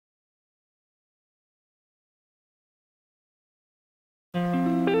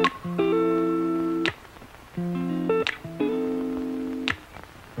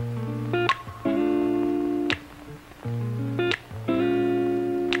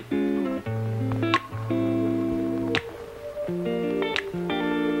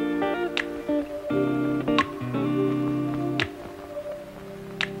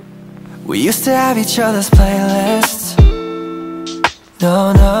We used to have each other's playlists.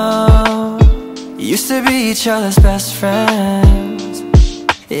 No, no, used to be each other's best friends.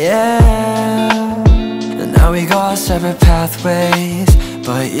 Yeah, and now we go our separate pathways,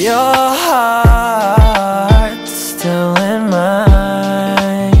 but your heart's still in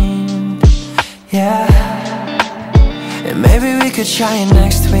mine. Yeah, and maybe we could try it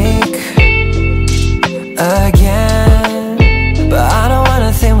next week again, but I don't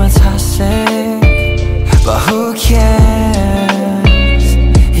wanna think we're toxic, but who cares?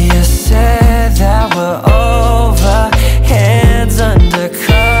 You said that we're over, hands under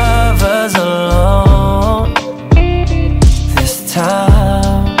covers alone this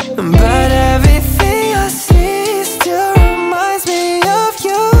time, but everything I see still reminds me of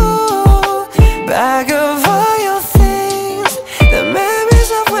you. Back of all your things, the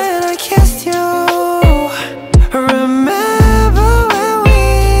memories of when I kissed you. Remember when we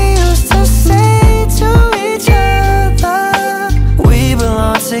used to say to each other, we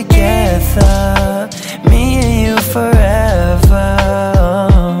belong together, me and you forever.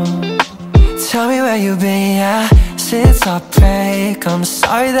 Tell me where you've been, yeah, since our break. I'm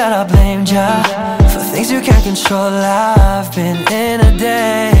sorry that I blamed ya for things you can't control. I've been in a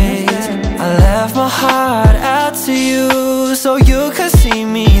daze. I left my heart out to you so you could see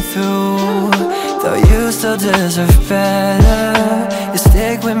me through. Though you still deserve better, you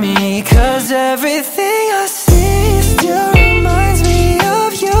stick with me, 'cause everything I see still reminds me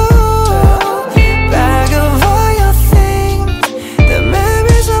of you. Back of all your things, the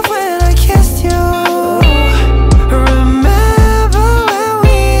memories of when I kissed you. Remember when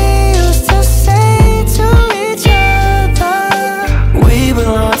we used to say to each other, we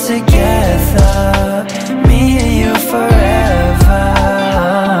belong together, me and you forever.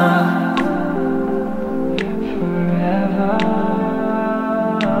 Forever.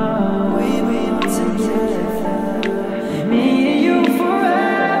 We belong together, me and you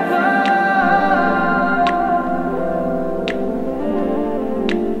forever.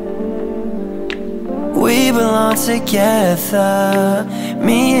 We belong together,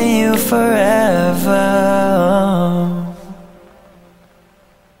 me and you forever.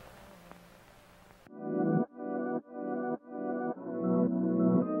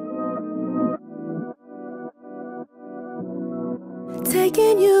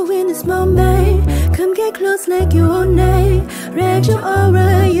 Taking you in this moment, come get close like you own it. Read your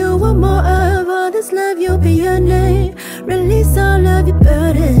aura, you want more of all this love, you'll be your name. Release all of your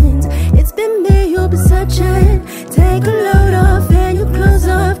burdens, it's been me you'll be searching. Take a load off and your clothes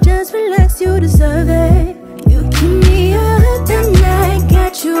off, just relax, you deserve it. You keep me up at night,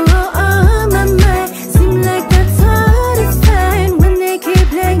 got you all on my mind. Seem like that's hard to find when they keep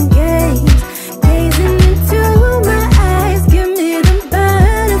playing games. Gazing into my eyes, give me them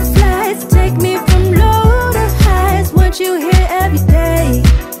butterflies. Take me from low to highs, want you here every day.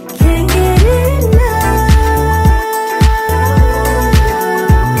 Can't get enough.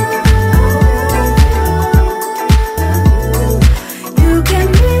 You get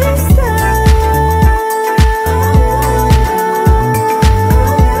me stuck.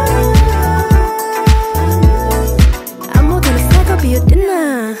 I'm more than a snack, I'll be your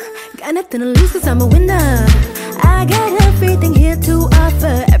dinner. Got nothing to lose 'cause I'm a winner. I got everything here to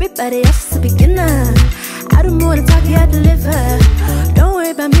offer, everybody else is a beginner. I do more than talk, yeah, I deliver. Don't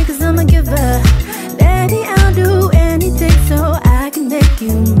worry about me 'cause I'm a giver. Daddy, I'll do anything so I can make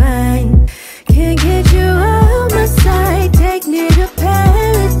you mine. Can't get you out my sight, take me to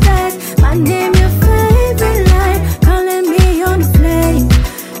paradise. My name, your favorite line, calling me on the flame.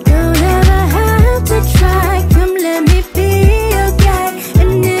 Don't ever have to try, come let me be your guy.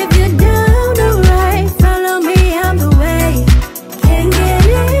 And if you're down to ride, follow me on the way. Can't get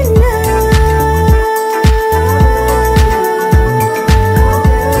enough.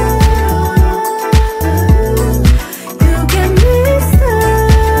 You get me stuck.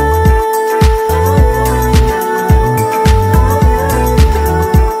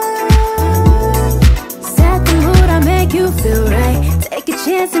 Set the mood, I make you feel right. Take a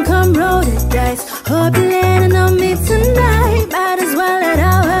chance and come roll the dice. Hope you're landing on me tonight. Might as well let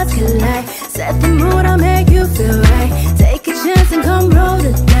our hearts collide. Set the mood, I'll make you feel right. Take a chance and come roll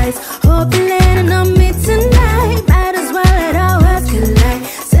the dice. Hope you're landing on me tonight. Might as well let our hearts collide.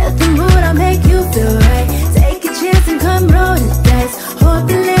 Set the mood, I'll make you feel right. Take a chance and come roll the dice. Hope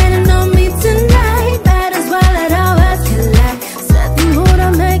you're landing on me tonight. Might as well let our hearts collide. Set the mood,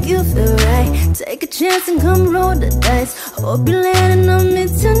 I'll make you feel right. Take a chance and come roll the dice. Hope you're landing on me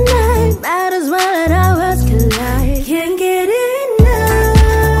tonight. Might as well let our hearts collide. Can't get enough.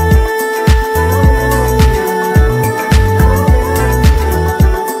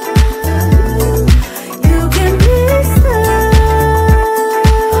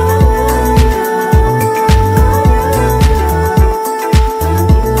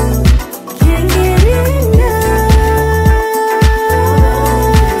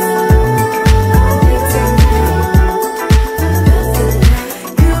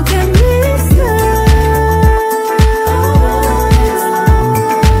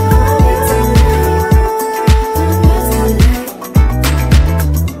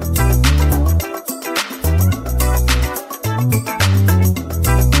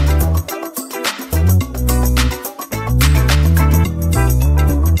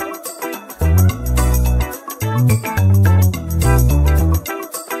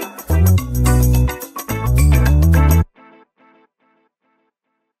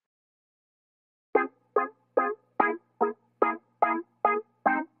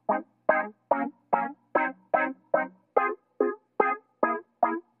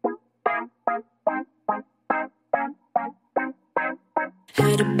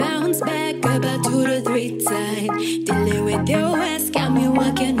 Had to bounce back about 2 to 3 times. Dealing with your ass got me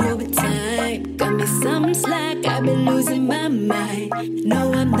working overtime. Got me some slack, I've been losing my mind.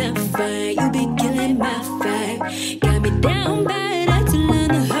 No, I'm not fine, you be killing my vibe. Got me down bad, I had to learn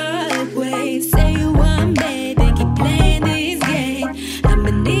the hard way. Say you want me, then keep playing these games. I'ma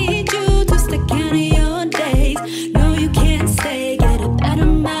need you to start counting your days. No, you can't stay, get up out of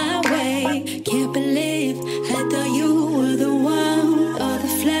my way. Can't believe I thought you were the one. All the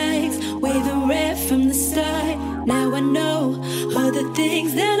flags waving red from the start. Now I know all the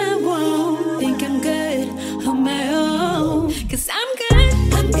things that I want. Think I'm good on my own. Cause I'm good,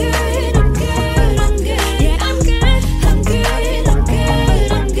 I'm good, I'm good, I'm good. Yeah, I'm good, I'm good, I'm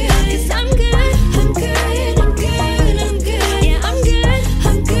good, I'm good. Cause I'm good, I'm good, I'm good, I'm good. Yeah, I'm good,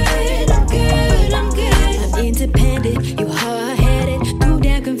 I'm good, I'm good, I'm good. I'm independent, you hard-headed. Too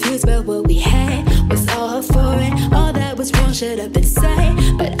damn confused about what we had. Was all for it, all that was wrong shut up inside.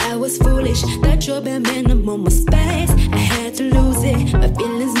 But I was foolish, that your bare minimum was space. I had to lose it, my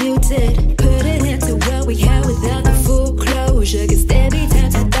feelings muted. Put it into what we had without the full closure. Cause there be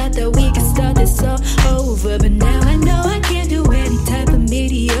times I thought that we could start this all over. But now I know I can't do any type of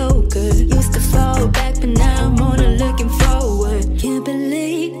mediocre. Used to fall back, but now I'm on a looking forward. Can't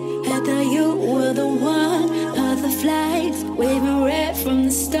believe I thought you were the one. All the flags waving red from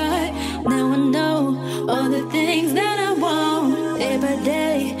the start. Now I know all the things that I want. Day by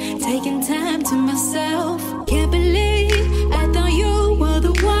day, taking time to myself. Can't believe I thought you were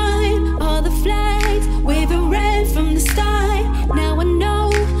the one. All the flags waving red from the start. Now I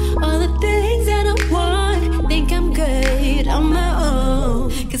know all the things that I want. Think I'm good on my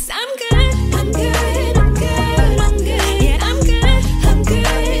own. Cause I'm good, I'm good, I'm good, I'm good. Yeah, I'm good, I'm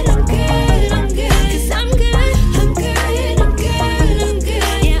good, I'm good, I'm good. Cause I'm good, I'm good, I'm good, I'm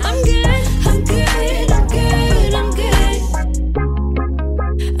good. Yeah, I'm good, I'm good, I'm good, I'm good.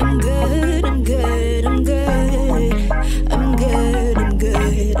 I'm good, I'm good, I'm good. I'm good, I'm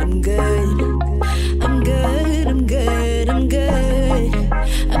good, I'm good. I'm good, I'm good, I'm good.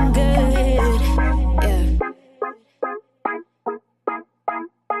 I'm good, yeah.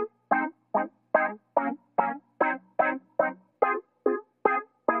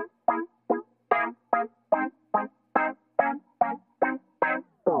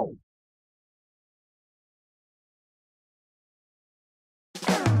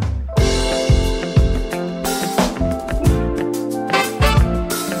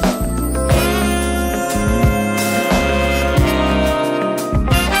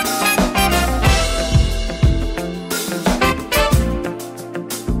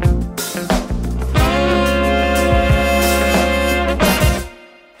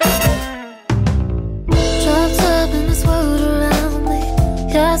 Dropped up in this world around me.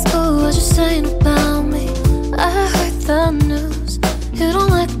 Yeah, school, what you saying about me? I heard the news. You don't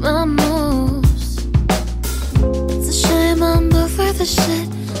like my moves. It's a shame I'm built for the shit.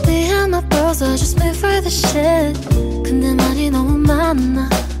 Me and my bros are just made for the shit. 근데 말이 너무 많아.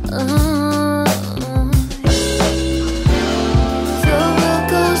 The world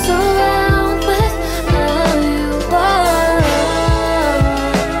goes around with how you are.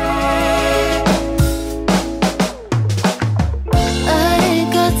 I ain't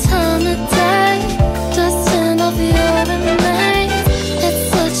got time today just to know your remains. It's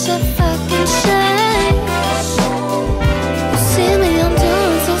such a fucking shame. You see me, I'm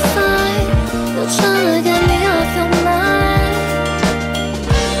doing so fine. You're trying to get me off your mind.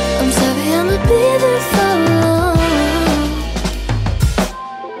 I'm sorry,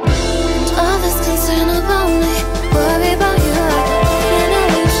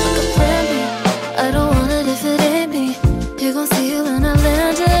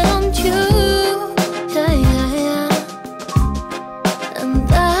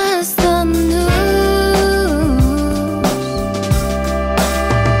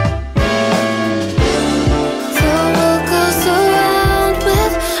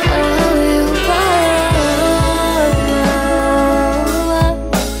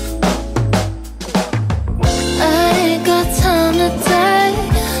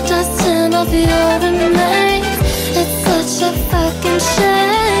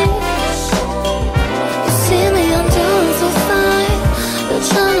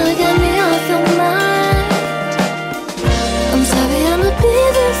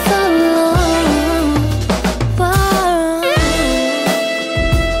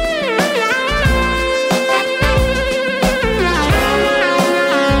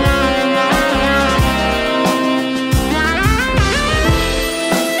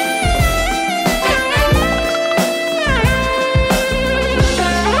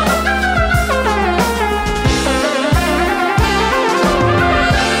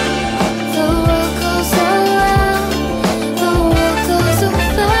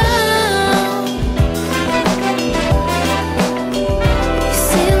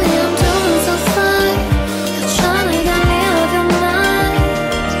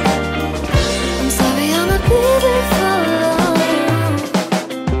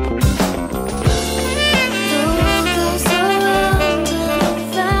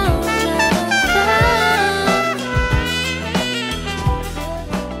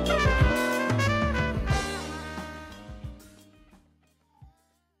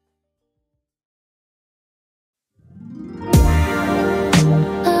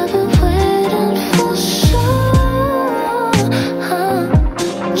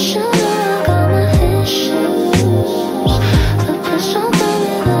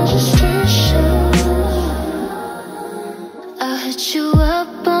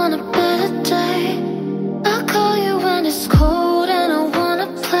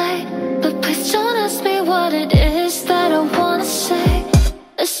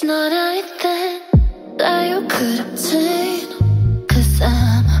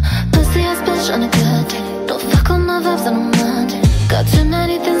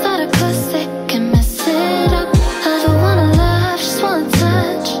 'cause they can mess it up. I don't wanna love, just wanna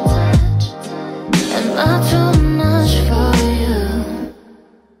touch. Am I too much for you?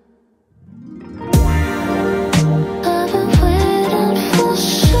 I've been waiting for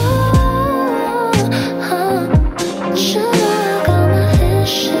sure. Sure, I got my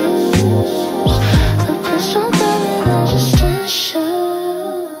issues, but please don't tell me that just ain't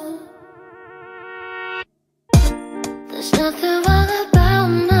sure. There's nothing wrong about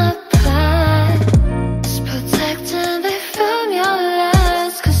my pride. It's protecting me from your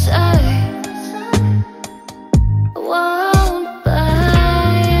lies, 'cause I won't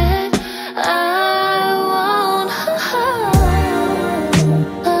buy it. I won't.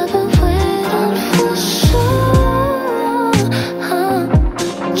 I've been waiting for sure.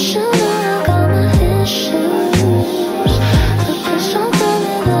 Sure, I got my issues, but please don't tell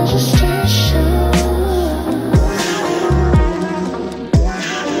me that just ain't sure.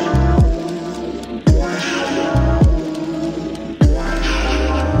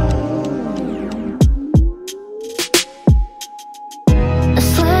 I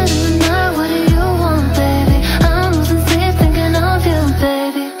swear to the night, what do you want, baby? I'm losing sleep thinking of you,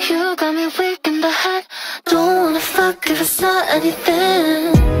 baby. You got me weak in the head. Don't wanna fuck if it's not anything.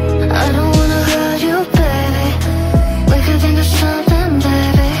 I don't wanna hurt you, baby. We could think of something,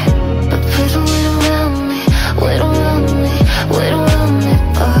 baby, but please don't wait around me. Wait around me, wait around me,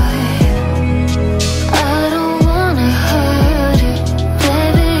 boy. I don't wanna hurt you,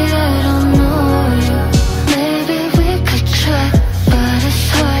 baby, I don't know you. Maybe we could try, but it's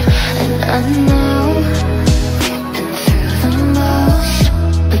hard, and I know we've been through the most.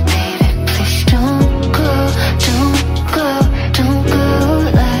 But baby, please don't go, don't go, don't go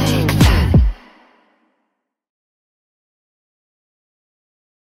like that.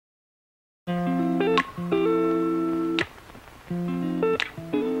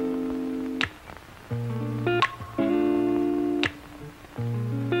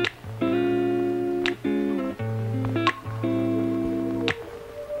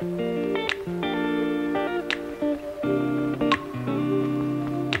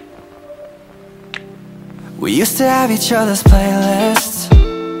 We used to have each other's playlists.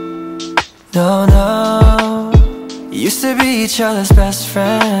 No, no. Used to be each other's best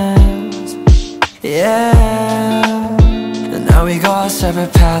friends. Yeah. And now we go our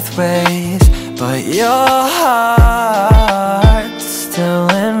separate pathways, but your heart's still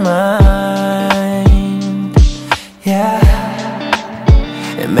in mine. Yeah.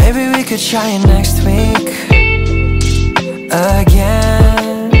 And maybe we could try it next week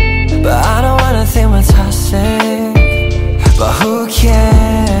again. But I don't wanna think we're toxic, but who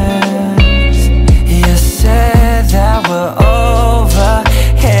cares? You said that we're over,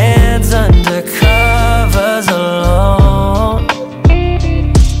 hands under covers alone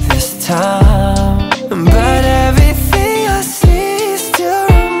this time. But everything I see still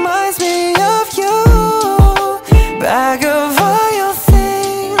reminds me of you. Bag of all your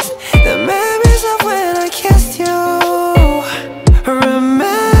things, the memories of when I kissed you.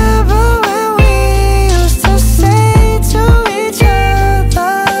 Remember when we used to say to each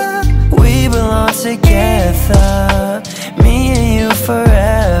other, we belong together, me and you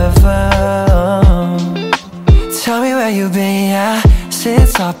forever. Tell me where you've been, yeah,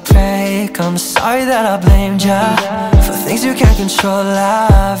 since our break. I'm sorry that I blamed ya for things you can't control.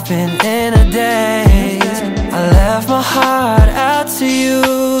 I've been in a daze. I left my heart out to you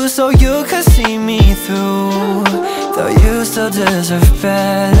so you could see me through. Though you still deserve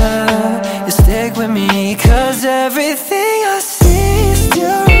better, you stick with me, 'cause everything I see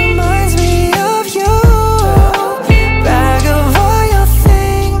still reminds me of you. Bag of all your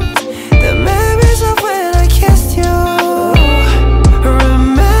things, the memories of when I kissed you.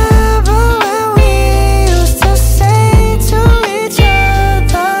 Remember when we used to say to each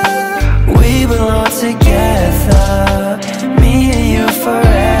other, we belong together, me and you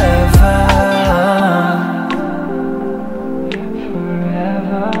forever.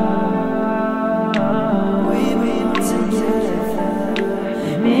 We belong together,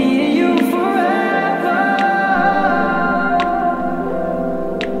 me and you forever.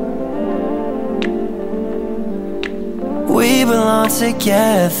 We belong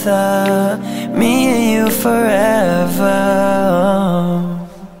together, me and you forever.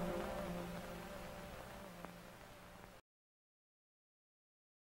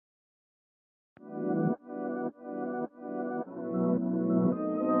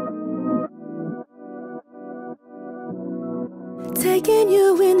 Taking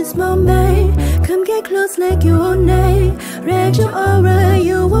you in this moment, come get close like you own it. Read your aura,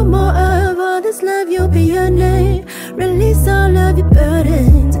 you want more of all this love, you'll be your name. Release all of your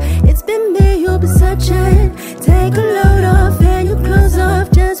burdens, it's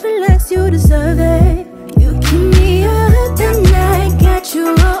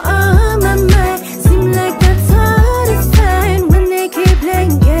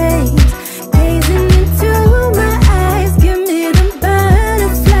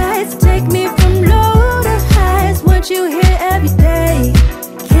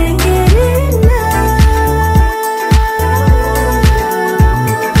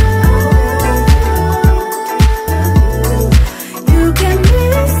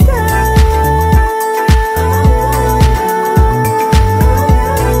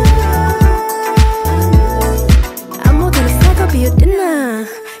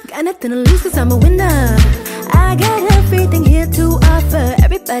Got nothing to lose cause I'm a winner. I got everything here to offer.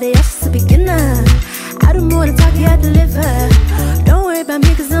 Everybody else is a beginner. I do more than talk, yeah, I deliver. Don't worry about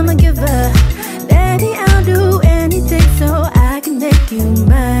me cause I'm a giver. Daddy, I'll do anything so I can make you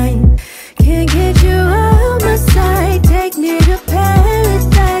mine. Can't get you out my sight. Take me to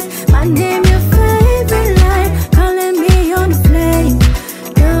paradise. My name, your favorite line. Calling me on the flame.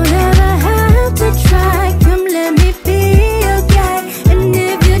 Don't ever have to try. Come let me be your guy. And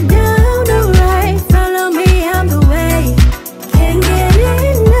if you're down to ride, follow me, I'm the way. Can't get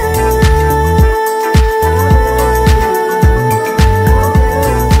enough.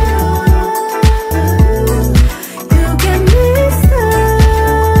 You get me stuck.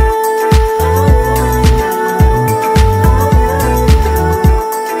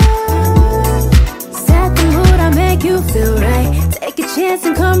 Set the mood, I make you feel right. Take a chance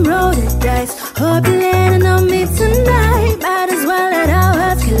and come roll the dice. Hope you're landing on me tonight. Might as well let our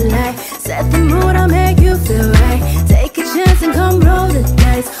hearts collide. Set the mood, I'll make you feel right. Take a chance and come roll the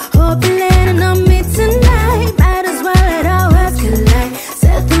dice. Hope you're landing on me tonight. Might as well let our hearts collide.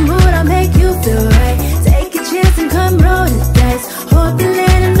 Set the mood, I'll make you feel right. Take a chance and come roll the dice. Hope you're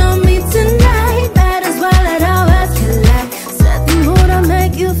landing on me tonight. Might as well let our hearts collide. Set the mood, I'll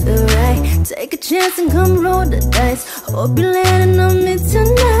make you feel right. Take a chance and come roll the dice. Hope you're landing on me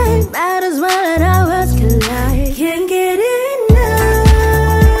tonight. Might as well let our hearts collide. Can't get enough.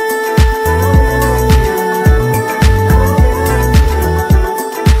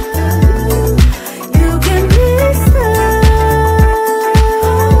 You get me stuck.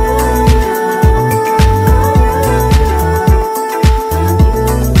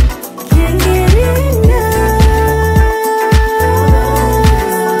 Can't get enough.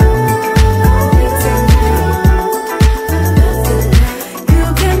 You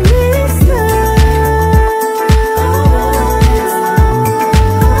get me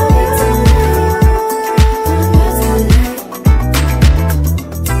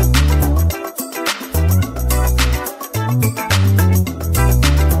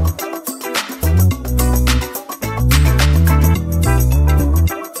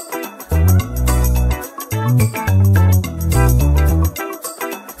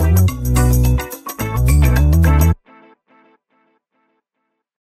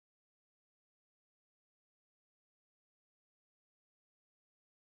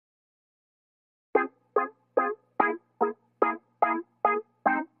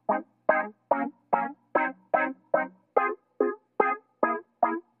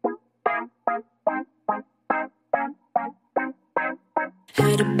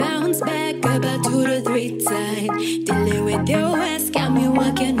Had to bounce back about 2 to 3 times. Dealing with your ass got me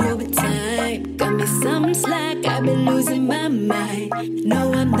working overtime. Got me some slack, I've been losing my mind.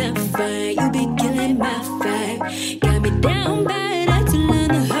 No, I'm not fine, you be killing my vibe. Got me down bad, I had to learn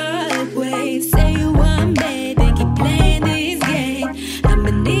the hard way. Say you want me, then keep playing these games. I'ma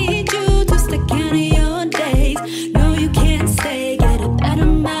need you to start counting your days. No, you can't stay, get up out of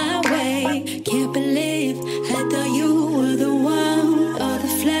my way. Can't believe I thought you were the one. All the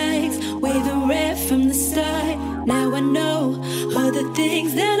flags waving red from the start. Now I know all the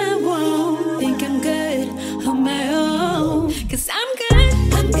things that I want. Think I'm good on my own. Cause I'm good,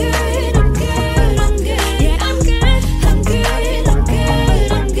 I'm good, I'm good, I'm good. Yeah, I'm good, I'm good, I'm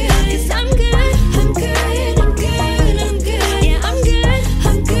good, I'm good. Cause I'm good, I'm good, I'm good, I'm good. Yeah, I'm good,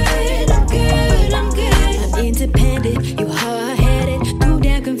 I'm good, I'm good, I'm good. I'm independent, you hard-headed. Too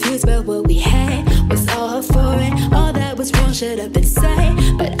damn confused about what we had. Was all for it, all that was wrong, shut up and say.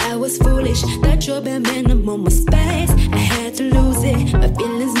 But I was foolish, that your bare minimum was space. I had to lose it, my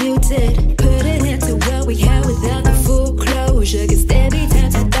feelings muted. Put it into what we had without the full closure. Cause there be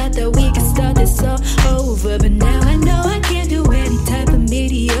times I thought that we could start this all over. But now I know I can't do any type of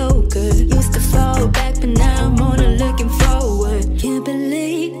mediocre. Used to fall back, but now I'm on a looking forward. Can't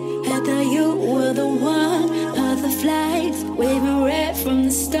believe I thought you were the one. All the flags waving red from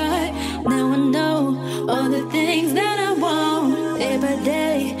the start. Now I know all the things that I want. Day by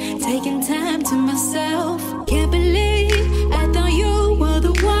day, taking time to myself. Can't believe I thought you were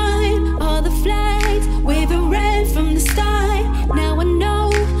the one. All the flags waving red from the start. Now I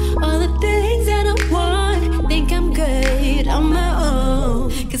know all the things that I want. Think I'm good on my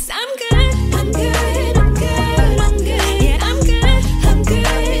own. Cause I'm good, I'm good, I'm good, I'm good. Yeah, I'm good, I'm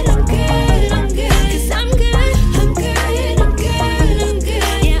good, I'm good, I'm good. Cause I'm good, I'm good, I'm good, I'm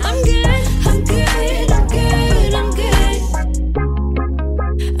good. Yeah, I'm good, I'm good, I'm good, I'm good.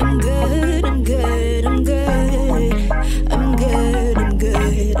 I'm good, I'm good, I'm good. I'm good, I'm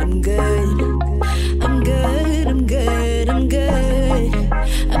good, I'm good. I'm good, I'm good, I'm good.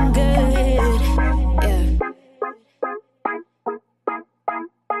 I'm good, yeah.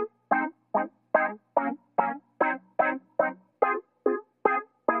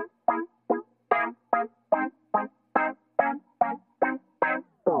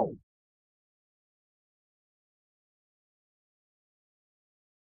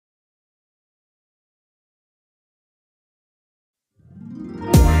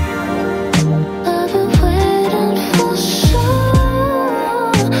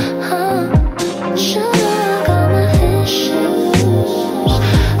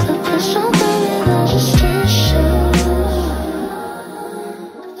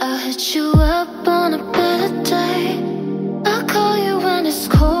 hit you up on a better day. I'll call you when it's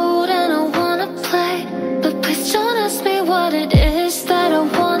cold and I wanna play. But please don't ask me what it is that I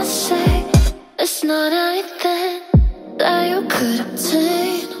wanna say. It's not anything that you could obtain.